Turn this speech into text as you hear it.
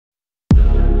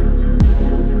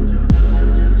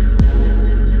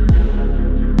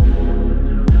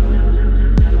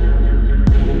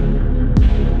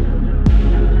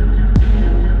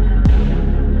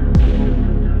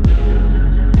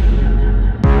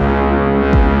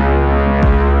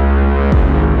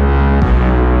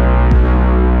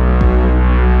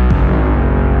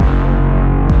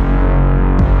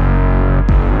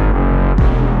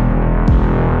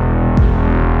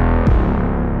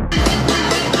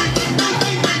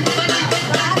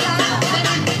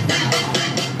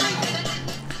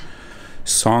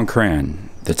Songkran,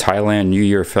 the Thailand New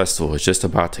Year festival, is just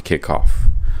about to kick off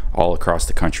all across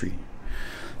the country.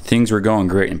 Things were going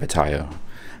great in Pattaya.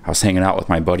 I was hanging out with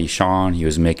my buddy Sean. He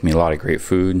was making me a lot of great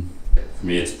food. For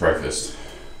me, it's breakfast.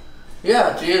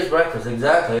 Yeah, it is breakfast,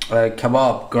 exactly.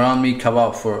 Kebab, ground meat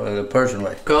kebab for the Persian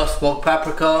way. Smoked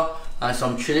paprika and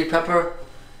some chili pepper.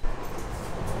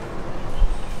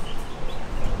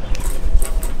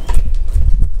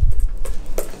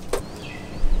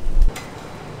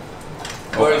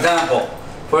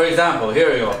 For example,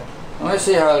 here we go. Let me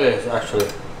see how it is actually.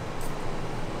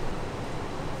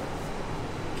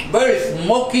 Very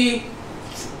smoky,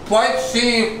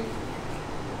 spicy,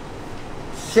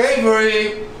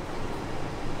 savory.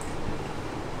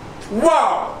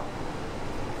 Wow!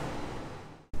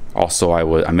 Also,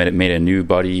 I made a new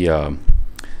buddy.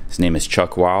 His name is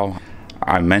Chuck Wow.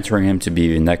 I'm mentoring him to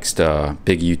be the next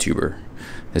big YouTuber.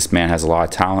 This man has a lot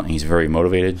of talent and he's very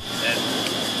motivated. And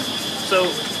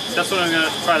so that's what I'm going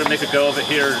to try to make a go of it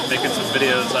here, making some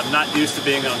videos. I'm not used to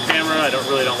being on camera. I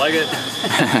really don't like it.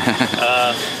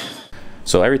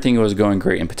 So everything was going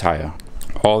great in Pattaya.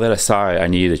 All that aside, I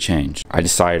needed a change. I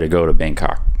decided to go to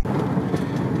Bangkok.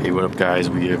 Hey, what up guys?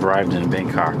 We arrived in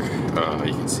Bangkok.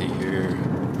 You can see here,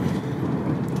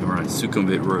 we're on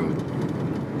Sukhumvit Road.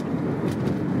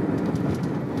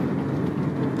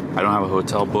 I don't have a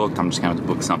hotel booked. I'm just going to have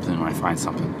to book something when I find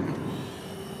something.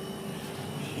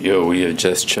 Yo, we have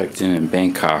just checked in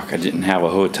Bangkok. I didn't have a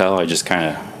hotel. I just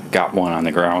kind of got one on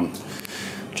the ground.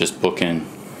 Just booking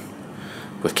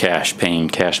with cash, paying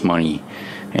cash money.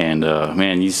 And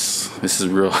man, this is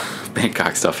real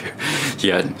Bangkok stuff here.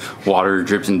 You got water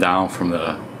dripping down from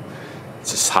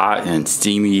it's just hot and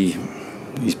steamy.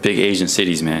 These big Asian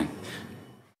cities, man.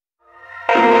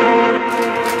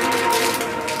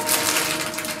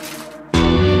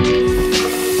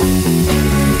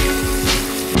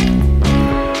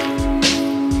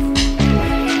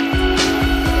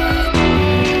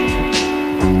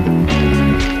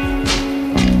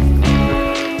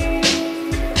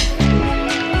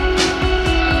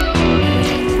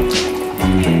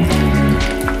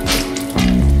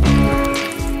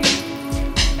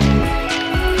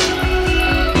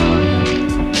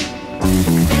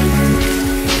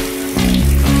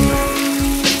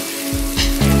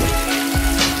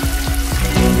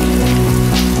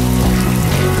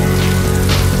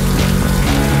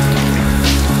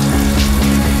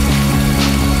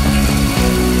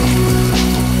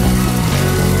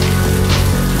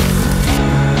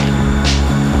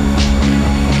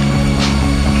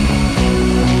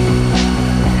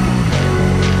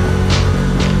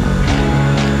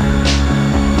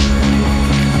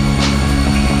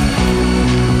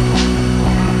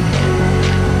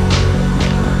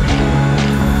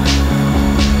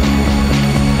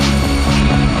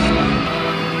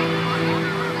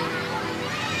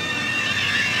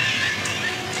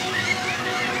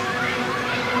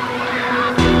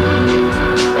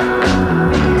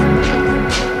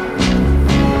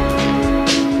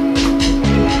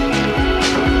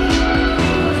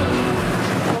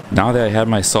 Now that I had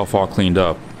myself all cleaned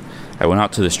up, I went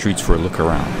out to the streets for a look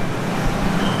around.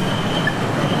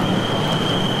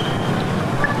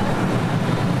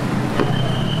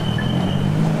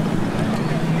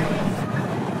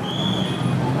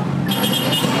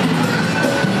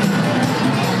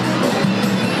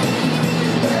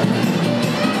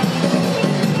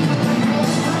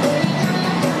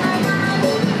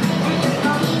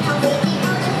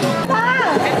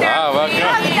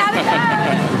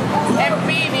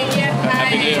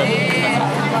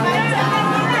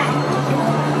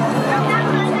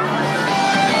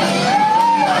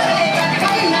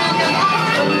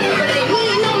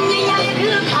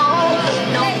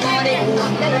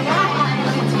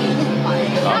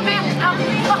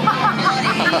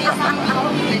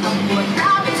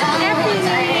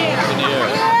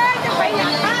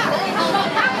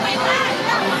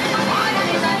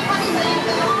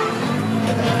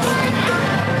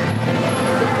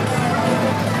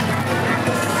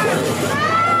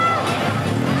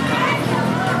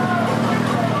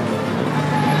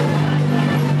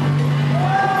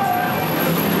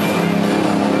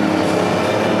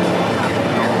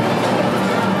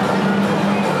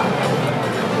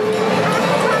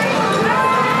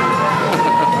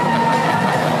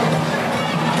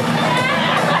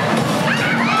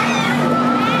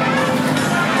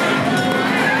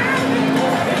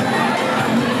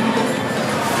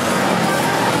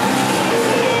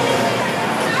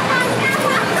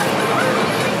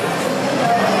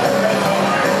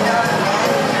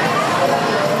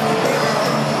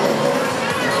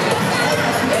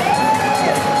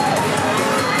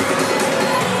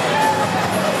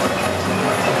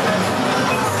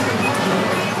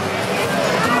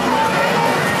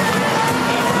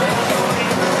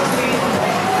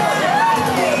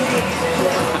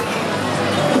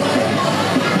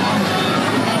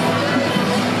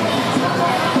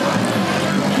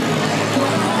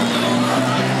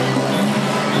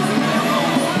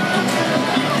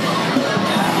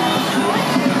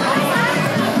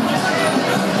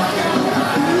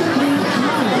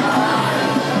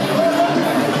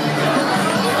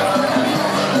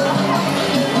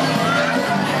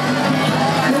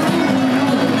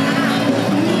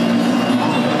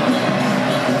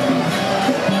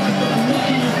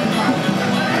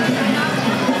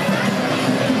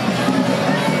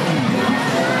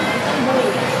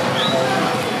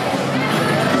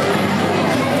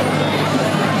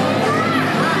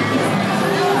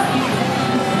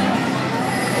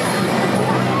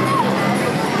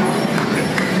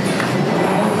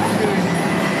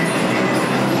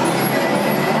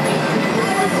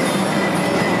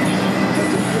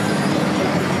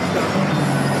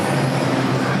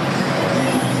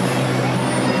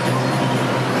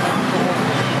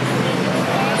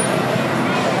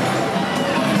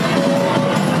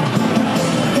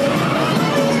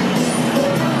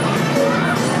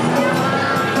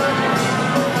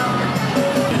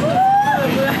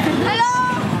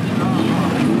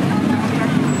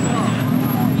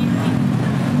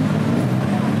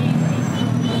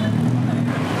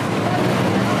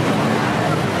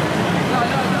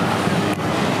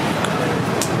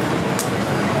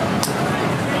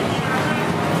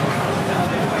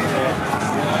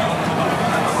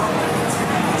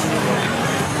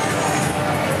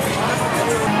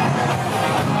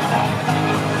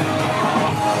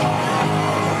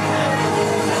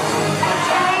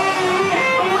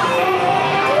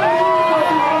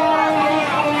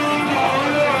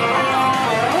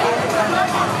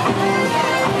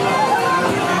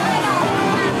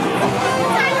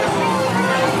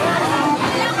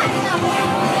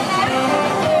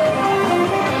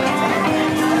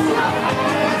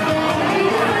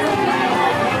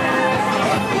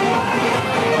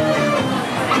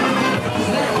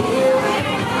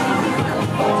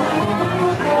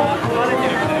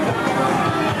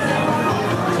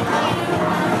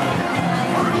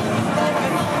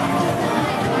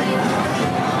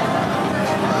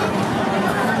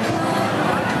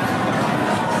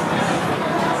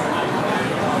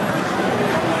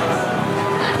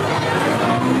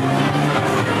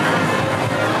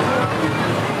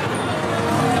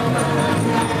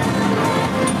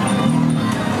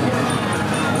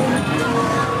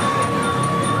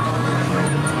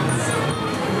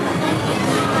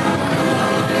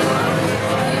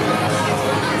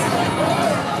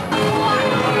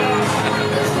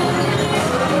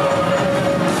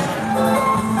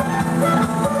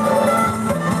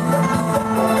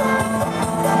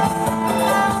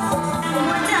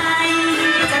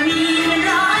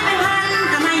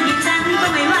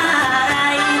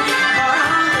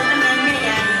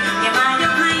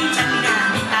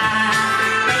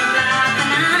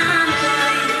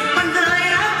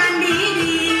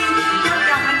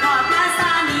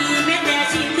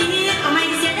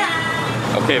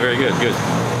 Okay, very good, good.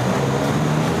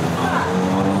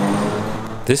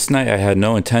 This night I had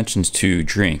no intentions to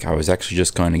drink. I was actually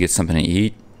just going to get something to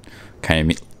eat,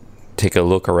 kind of take a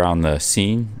look around the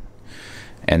scene,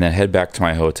 and then head back to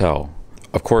my hotel.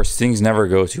 Of course, things never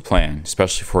go to plan,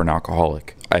 especially for an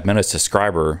alcoholic. I met a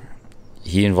subscriber.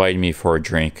 He invited me for a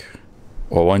drink.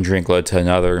 Well, one drink led to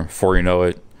another. Before you know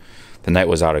it, the night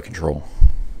was out of control.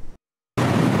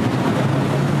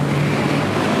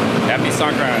 Happy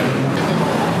Songkran.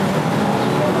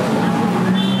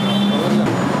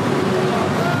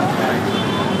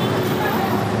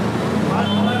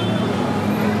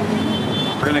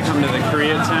 We're gonna come to the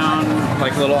Koreatown,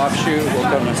 like little offshoot. We'll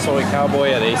come to Soy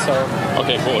Cowboy at ASO.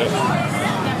 Okay, cool.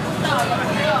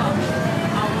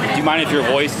 Do you mind if your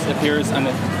voice appears on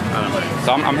the... I don't know.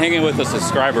 So I'm hanging with a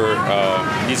subscriber.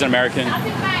 He's an American.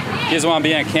 He doesn't want to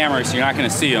be on camera, so you're not going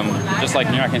to see him, just like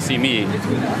you're not going to see me.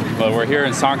 But we're here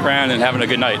in Songkran and having a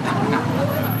good night.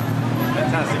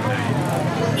 Fantastic night.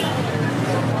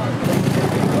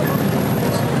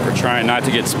 We're trying not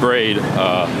to get sprayed.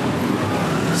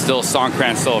 Still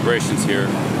Songkran celebrations here.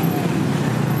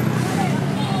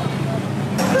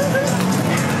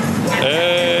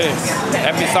 Hey,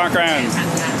 happy Songkran.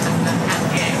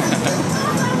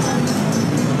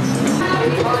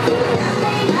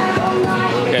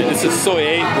 Okay, this is Soy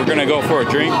 8. We're gonna go for a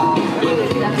drink.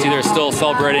 See, they're still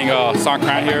celebrating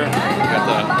Songkran here. Got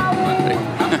the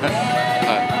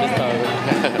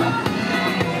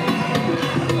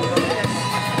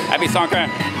happy Songkran.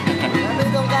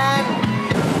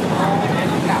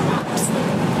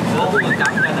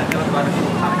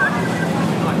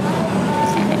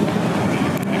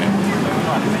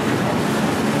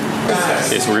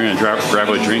 Okay, so we're gonna grab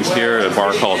a drink here at a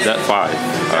bar called Det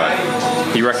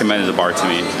 5. He recommended the bar to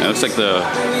me, and it looks like the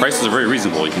prices are very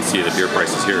reasonable. You can see the beer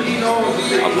prices here.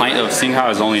 A pint of Singha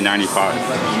is only 95.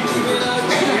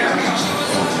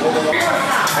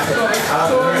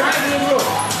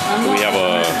 We have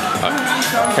a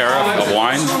carafe of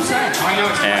wine,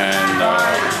 and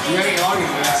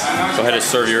go ahead and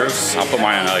serve yours. I'll put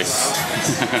mine on ice.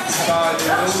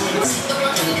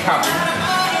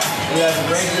 Yeah, it's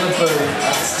regular food.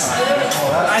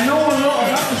 I know a lot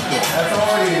of that.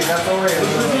 That's already.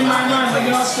 It's in my mind, but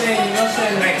you're saying next to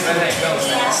next. And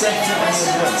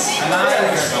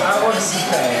I wasn't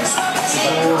prepared. It's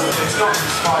not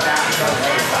far down. It's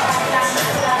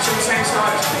on the same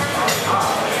side.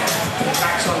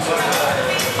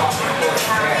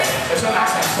 It's on that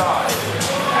same side.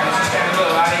 And it's just getting a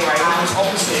little alleyway, almost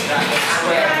opposite that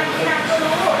square. It's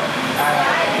just called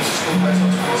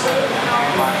West Oxford.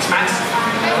 It's massive.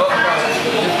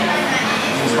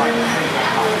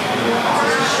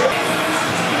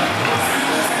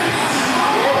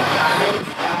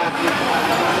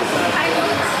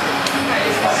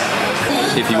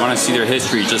 If you want to see their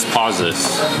history, just pause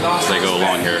this as I go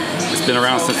along here. It's been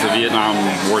around since the Vietnam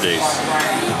War days.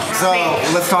 So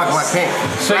let's talk about pink.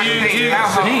 So you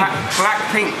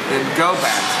Blackpink, the girl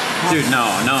band. dude, no.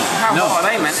 How are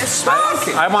they, man? It's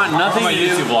sparking. I want nothing I'm a to do.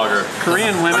 YouTube vlogger.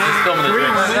 Korean women.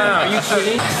 Korean women. Are you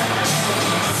kidding?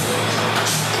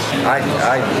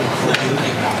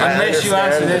 Unless you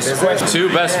answer this question. Two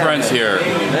best friends here.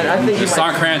 The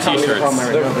Songkran t-shirts.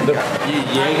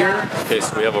 Jaeger. Okay,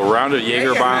 so we have a round of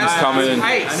Jaeger bombs coming.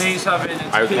 I know he's having.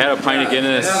 I had a pint of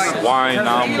Guinness, wine,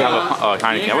 now we have a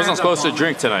Heineken. I wasn't supposed to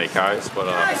drink tonight, guys, but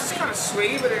It's kind of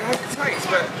sweet, but it has a taste.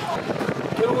 But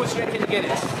Who was drinking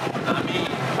Guinness? Not me.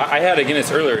 I had a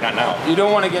Guinness earlier, not now. You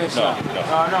don't want to get a shot? No.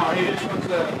 No, he just wants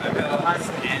to.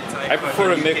 I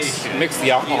prefer to mix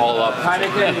the alcohol up.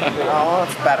 Heineken. oh,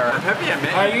 it's better.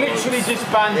 I literally just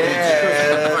banned it.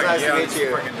 Yeah, nice to meet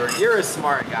you. You're a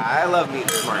smart guy. I love meeting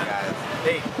smart guys.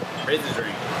 Hey, raise the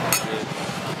drink.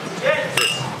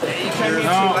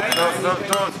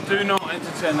 Do not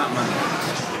entertain that man.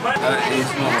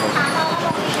 He's not.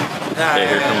 Okay,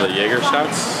 here come the Jaeger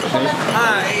shots.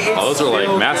 Oh, those are like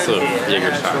massive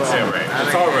Jaeger shots. Yeah, right.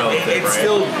 It's all relative, It's right?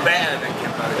 still bad.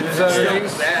 It's still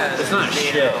bad. It's not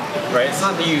shit, right? It's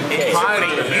not the UK.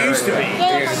 It used to be.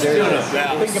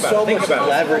 Think about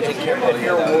leverage in your world.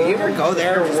 You ever go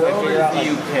there? Your world is the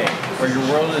UK, or your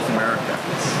world is America.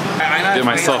 Get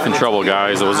myself in trouble,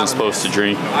 guys. I wasn't supposed to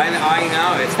drink. I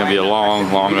know. It's gonna be a long.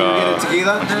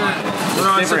 tequila?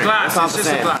 No, it's a glass. It's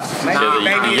just a glass.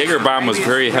 The Jaeger bomb was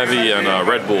very heavy on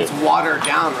Red Bull. It's watered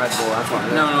down Red Bull. That's what it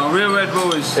is. No, real Red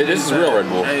Bull is. This is real Red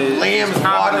Bull. Liam's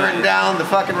watering down the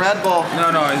fucking Red Bull.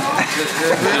 No,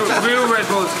 it's real Red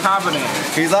Bull is carbonated.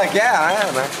 He's like, yeah, I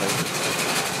am actually.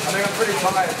 I think I'm pretty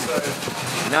tired, so.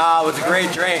 No, it was a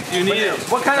great drink. You need it.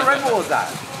 What kind of Red Bull is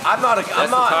that? I'm not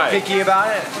picky about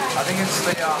it. I think it's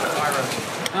the Iron.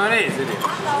 No, it is.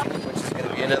 Which is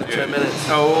gonna be another 10 minutes.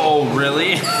 Oh,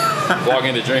 really?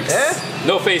 Vlogging the drinks. Yeah?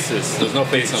 No faces. There's no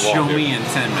face involved. Show here. me in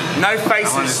 10 minutes. No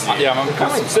faces. Yeah, I'm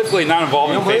specifically not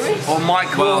involved in faces. Or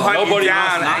Mike will hunt nobody you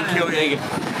down wants and kill you.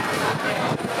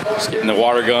 Just getting the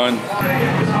water gun.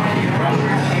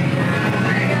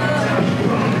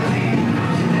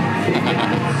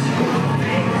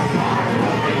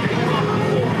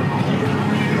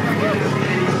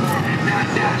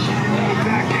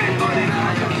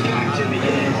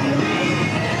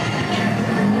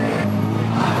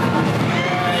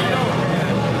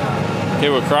 Okay,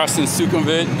 we're crossing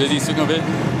Sukhumvit, busy Sukhumvit.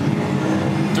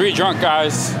 3 drunk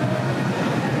guys.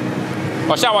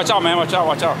 Watch out, man, watch out.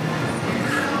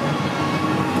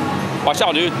 Watch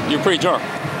out, dude, you're pretty drunk.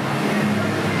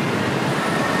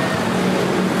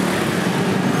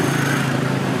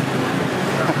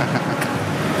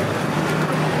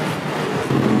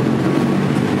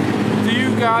 Do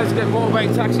you guys get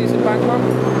motorbike taxis in Bangkok?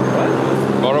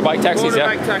 What? Motorbike taxis, yeah.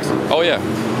 Motorbike taxis. Oh, yeah.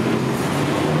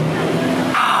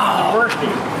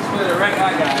 The right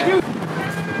guy.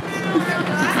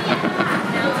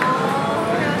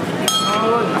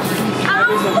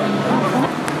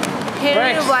 Here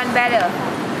you want better.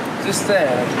 Just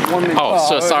there. 1 minute. Oh,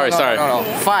 so sorry. No.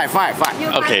 5.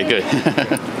 Okay, good.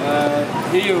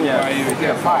 Here you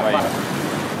are. 5.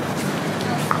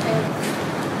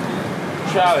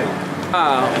 Charlie.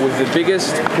 With the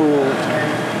biggest pool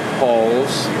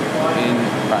halls in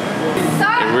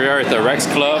Bangkok. We are at the Rex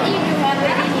Club.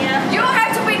 You don't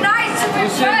have to be nice to You be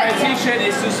said my judged. t-shirt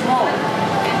is too small.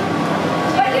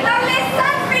 But you don't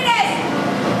listen, finish.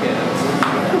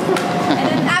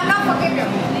 I'm not forgiving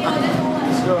you.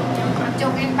 Let's go. I'm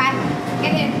joking, bye.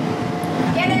 Get in.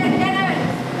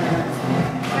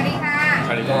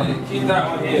 Keep that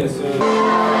one here. So.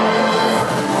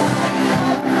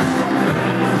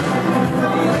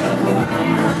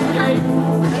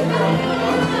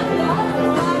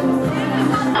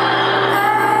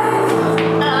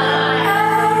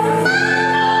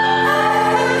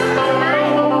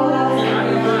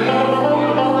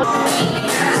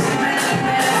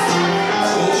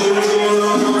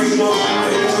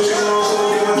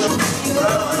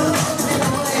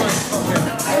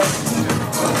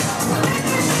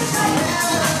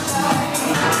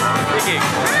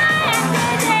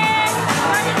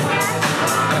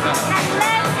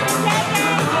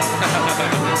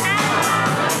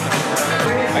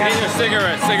 I need your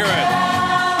cigarette.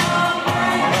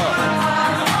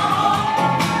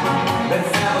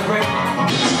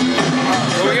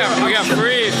 We got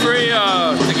free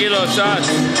tequila shots.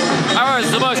 Alright,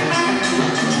 so much.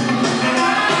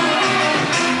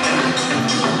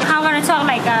 I'm gonna talk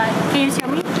like, can you show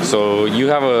me? So you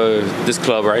have this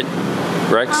club, right?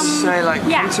 Rex? Say like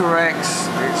Yeah. Rex.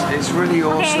 It's really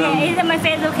awesome. Okay, is my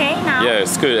face okay now? Yeah,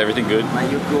 it's good. Everything good.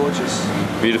 Mate, you're gorgeous.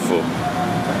 Beautiful.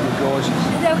 You're gorgeous.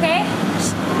 Is it okay?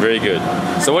 Very good.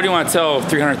 So what do you want to tell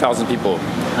 300,000 people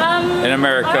in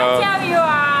America? I want to tell you,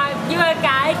 you're a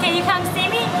guy, can you come see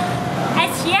me?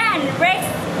 It's here in Rex,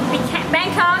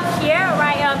 Bangkok here,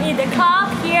 right in the club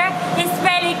here. It's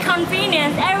very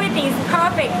convenient, everything is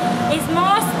perfect. It's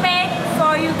more space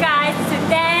for you guys to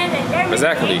dance and everything.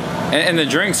 Exactly. And the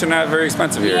drinks are not very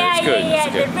expensive here. Yeah, It's good. yeah.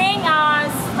 It's good. The drink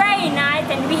is very nice,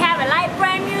 and we have a light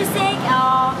brand music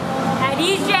or a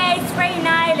DJ. It's very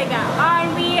nice, like a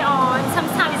R&B or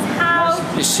sometimes house.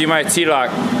 She my T-Lock.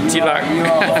 T-Lock.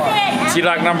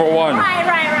 T-Lock number 1.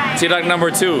 Right. T-Lock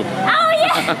number 2. Oh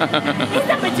yeah, it's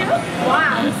number 2.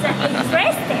 Wow, it's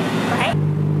interesting, right?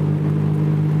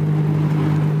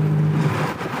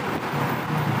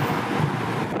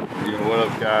 Yo, what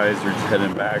up, guys? We're just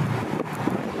heading back.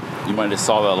 You might have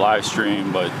saw that live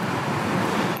stream, but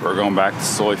we're going back to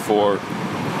Soi 4,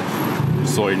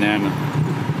 Soi Nana.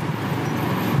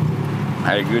 I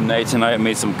had a good night tonight.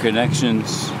 Made some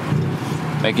connections,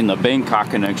 making the Bangkok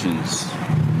connections.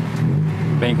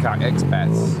 Bangkok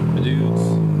expats, the dudes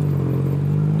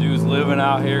living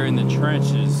out here in the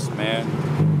trenches, man.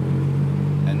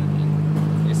 And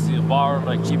you see a bar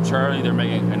like Cheap Charlie, they're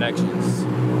making connections.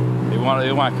 They want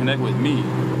to connect with me.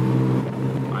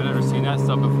 I never seen that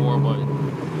stuff before, but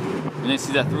when they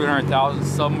see that 300,000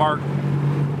 sub mark,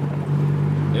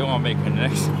 they want to make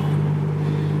connections.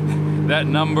 That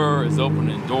number is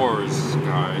opening doors,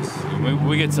 guys. When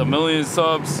we get to 1 million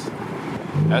subs,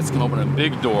 that's gonna open up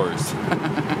big doors.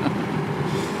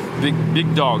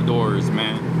 big dog doors,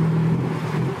 man.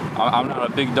 I'm not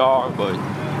a big dog, but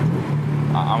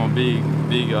I'm a big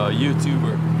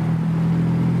YouTuber.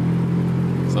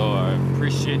 So I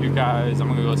appreciate you guys. I'm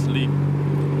gonna go sleep.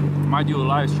 Might do a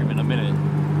live stream in a minute.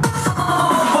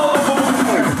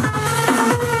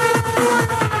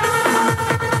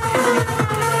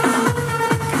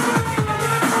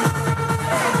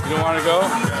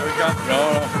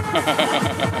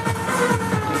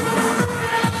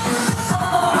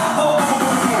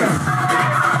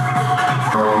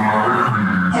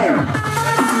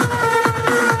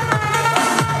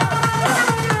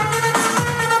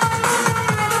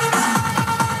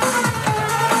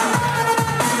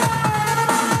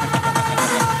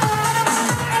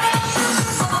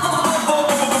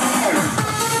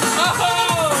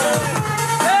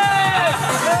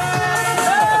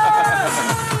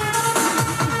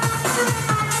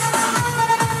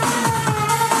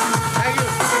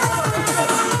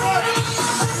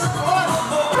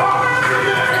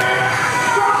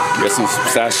 Get some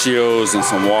pistachios and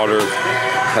some water.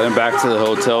 Heading back to the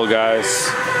hotel, guys.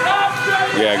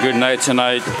 Yeah, good night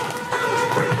tonight.